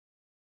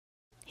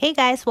Hey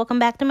guys, welcome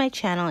back to my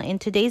channel. In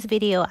today's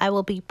video, I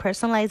will be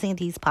personalizing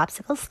these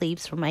popsicle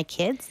sleeves for my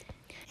kids.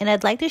 And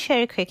I'd like to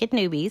share Cricut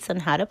newbies on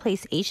how to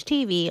place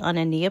HTV on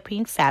a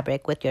neoprene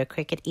fabric with your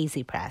Cricut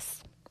Easy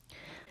Press.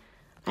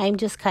 I'm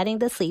just cutting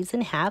the sleeves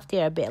in half.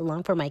 They're a bit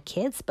long for my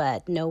kids,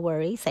 but no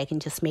worries, I can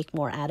just make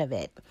more out of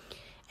it.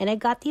 And I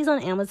got these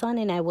on Amazon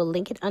and I will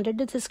link it under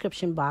the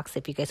description box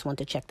if you guys want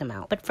to check them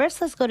out. But first,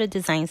 let's go to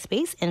Design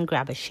Space and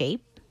grab a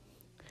shape.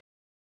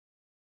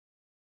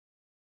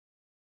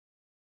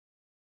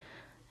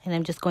 And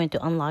I'm just going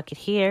to unlock it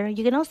here.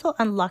 You can also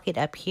unlock it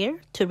up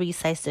here to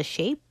resize the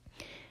shape.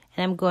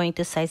 And I'm going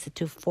to size it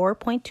to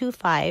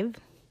 4.25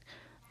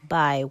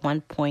 by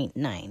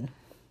 1.9.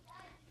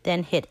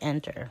 Then hit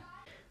enter.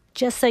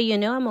 Just so you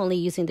know, I'm only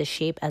using the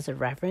shape as a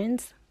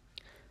reference.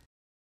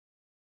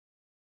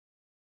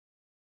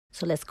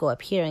 So let's go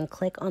up here and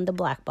click on the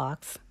black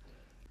box.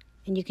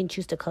 And you can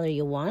choose the color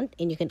you want.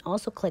 And you can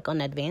also click on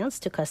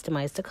Advanced to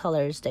customize the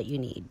colors that you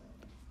need.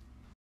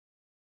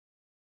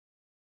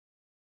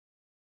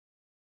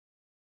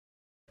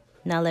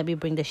 Now let me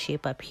bring the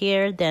shape up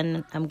here.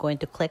 Then I'm going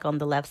to click on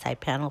the left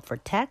side panel for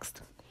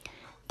text.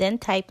 Then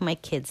type my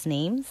kids'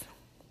 names.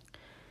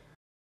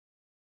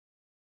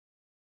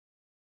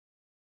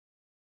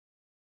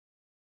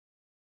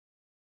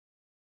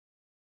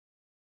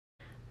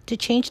 To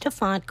change the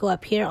font, go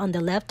up here on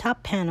the left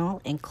top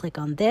panel and click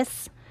on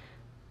this.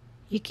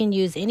 You can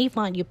use any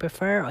font you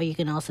prefer, or you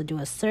can also do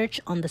a search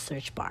on the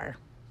search bar.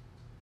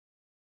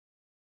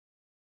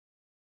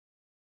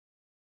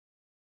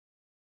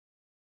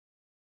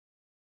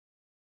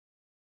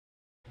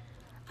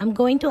 I'm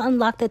going to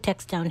unlock the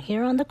text down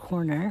here on the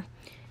corner,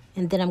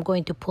 and then I'm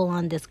going to pull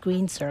on this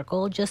green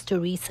circle just to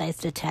resize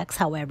the text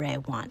however I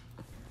want.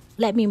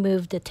 Let me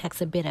move the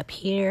text a bit up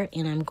here,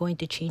 and I'm going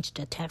to change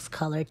the text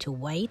color to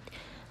white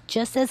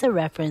just as a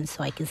reference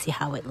so I can see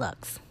how it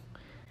looks.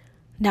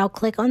 Now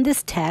click on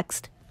this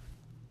text,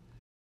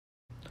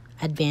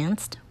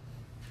 Advanced,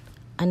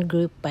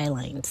 Ungroup by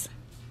Lines.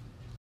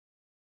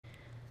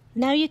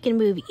 Now you can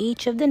move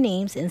each of the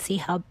names and see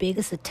how big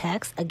is the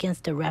text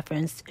against the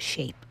reference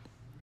shape.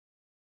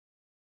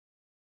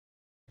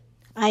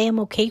 I am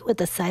okay with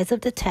the size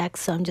of the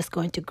text, so I'm just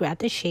going to grab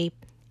the shape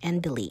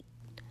and delete.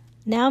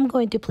 Now I'm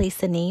going to place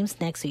the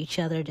names next to each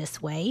other this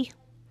way.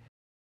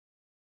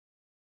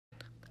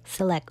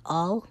 Select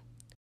all,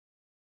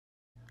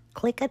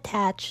 click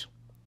attach,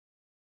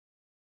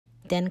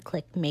 then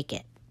click make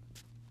it.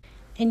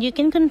 And you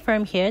can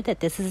confirm here that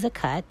this is a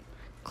cut.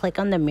 Click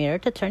on the mirror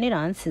to turn it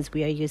on since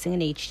we are using an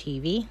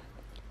HTV.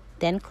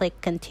 Then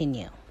click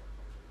continue.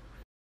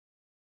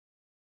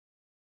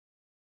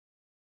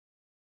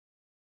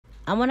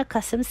 I want a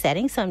custom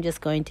setting, so I'm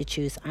just going to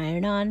choose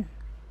iron on.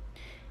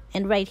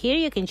 And right here,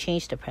 you can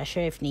change the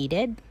pressure if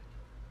needed.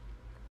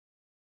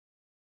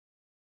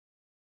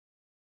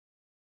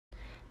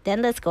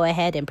 Then let's go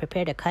ahead and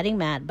prepare the cutting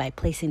mat by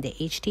placing the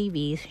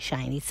HTV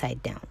shiny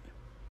side down.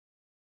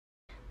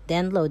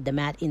 Then load the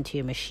mat into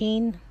your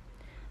machine.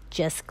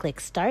 Just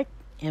click start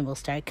and we'll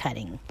start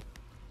cutting.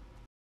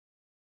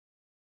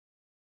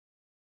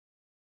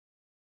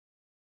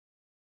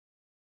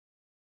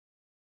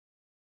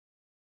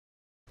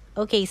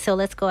 Okay, so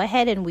let's go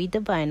ahead and weed the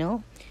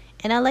vinyl.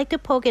 And I like to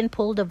poke and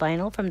pull the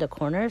vinyl from the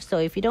corner. So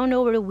if you don't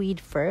know where to weed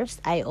first,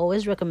 I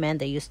always recommend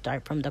that you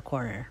start from the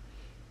corner.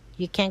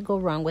 You can't go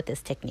wrong with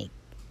this technique.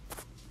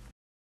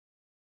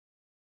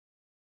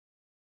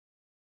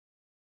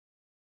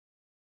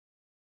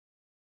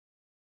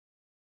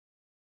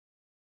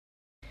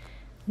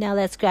 Now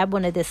let's grab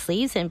one of the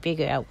sleeves and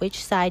figure out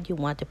which side you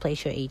want to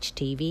place your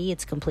HTV.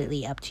 It's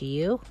completely up to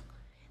you.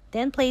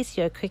 Then place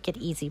your Cricut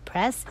Easy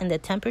Press, and the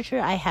temperature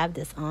I have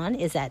this on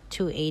is at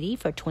 280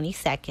 for 20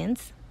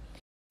 seconds.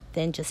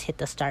 Then just hit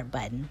the start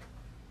button.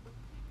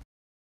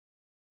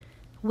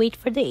 Wait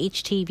for the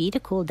HTV to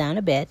cool down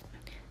a bit,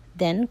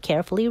 then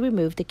carefully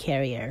remove the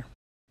carrier.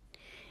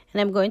 And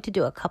I'm going to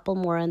do a couple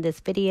more on this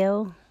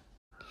video,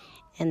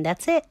 and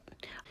that's it.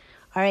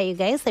 Alright you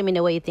guys, let me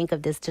know what you think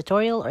of this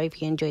tutorial, or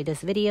if you enjoyed this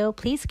video,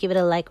 please give it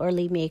a like or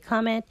leave me a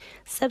comment,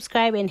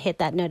 subscribe and hit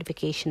that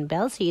notification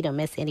bell so you don't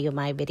miss any of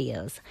my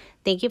videos.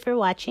 Thank you for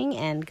watching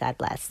and God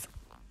bless.